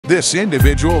This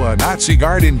individual, a Nazi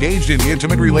guard, engaged in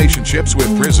intimate relationships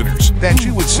with prisoners. Then she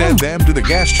would send them to the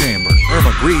gas chamber.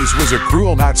 Irma Grese was a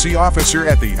cruel Nazi officer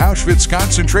at the Auschwitz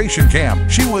concentration camp.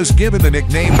 She was given the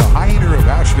nickname the Hyena of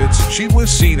Auschwitz. She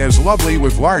was seen as lovely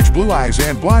with large blue eyes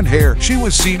and blonde hair. She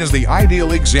was seen as the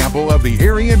ideal example of the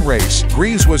Aryan race.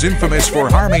 Grese was infamous for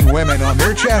harming women on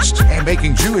their chests and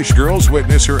making Jewish girls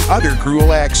witness her other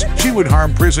cruel acts. She would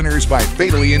harm prisoners by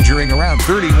fatally injuring around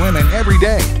 30 women every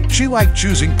day. She liked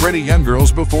choosing pretty young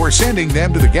girls before sending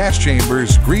them to the gas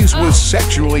chambers. Grese was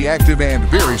sexually active and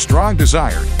very strong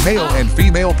desired male and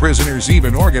female prisoners,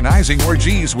 even organizing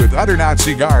orgies with other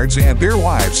Nazi guards and their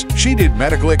wives. She did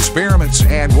medical experiments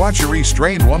and watched a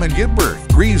restrained woman give birth.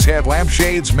 Grese had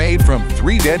lampshades made from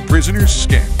 3 dead prisoners'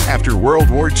 skin. After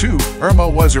World War II, Irma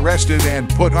was arrested and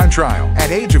put on trial. At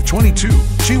age of 22,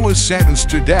 she was sentenced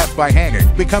to death by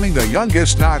hanging, becoming the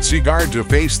youngest Nazi guard to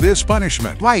face this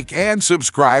punishment. Like and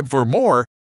subscribe for more.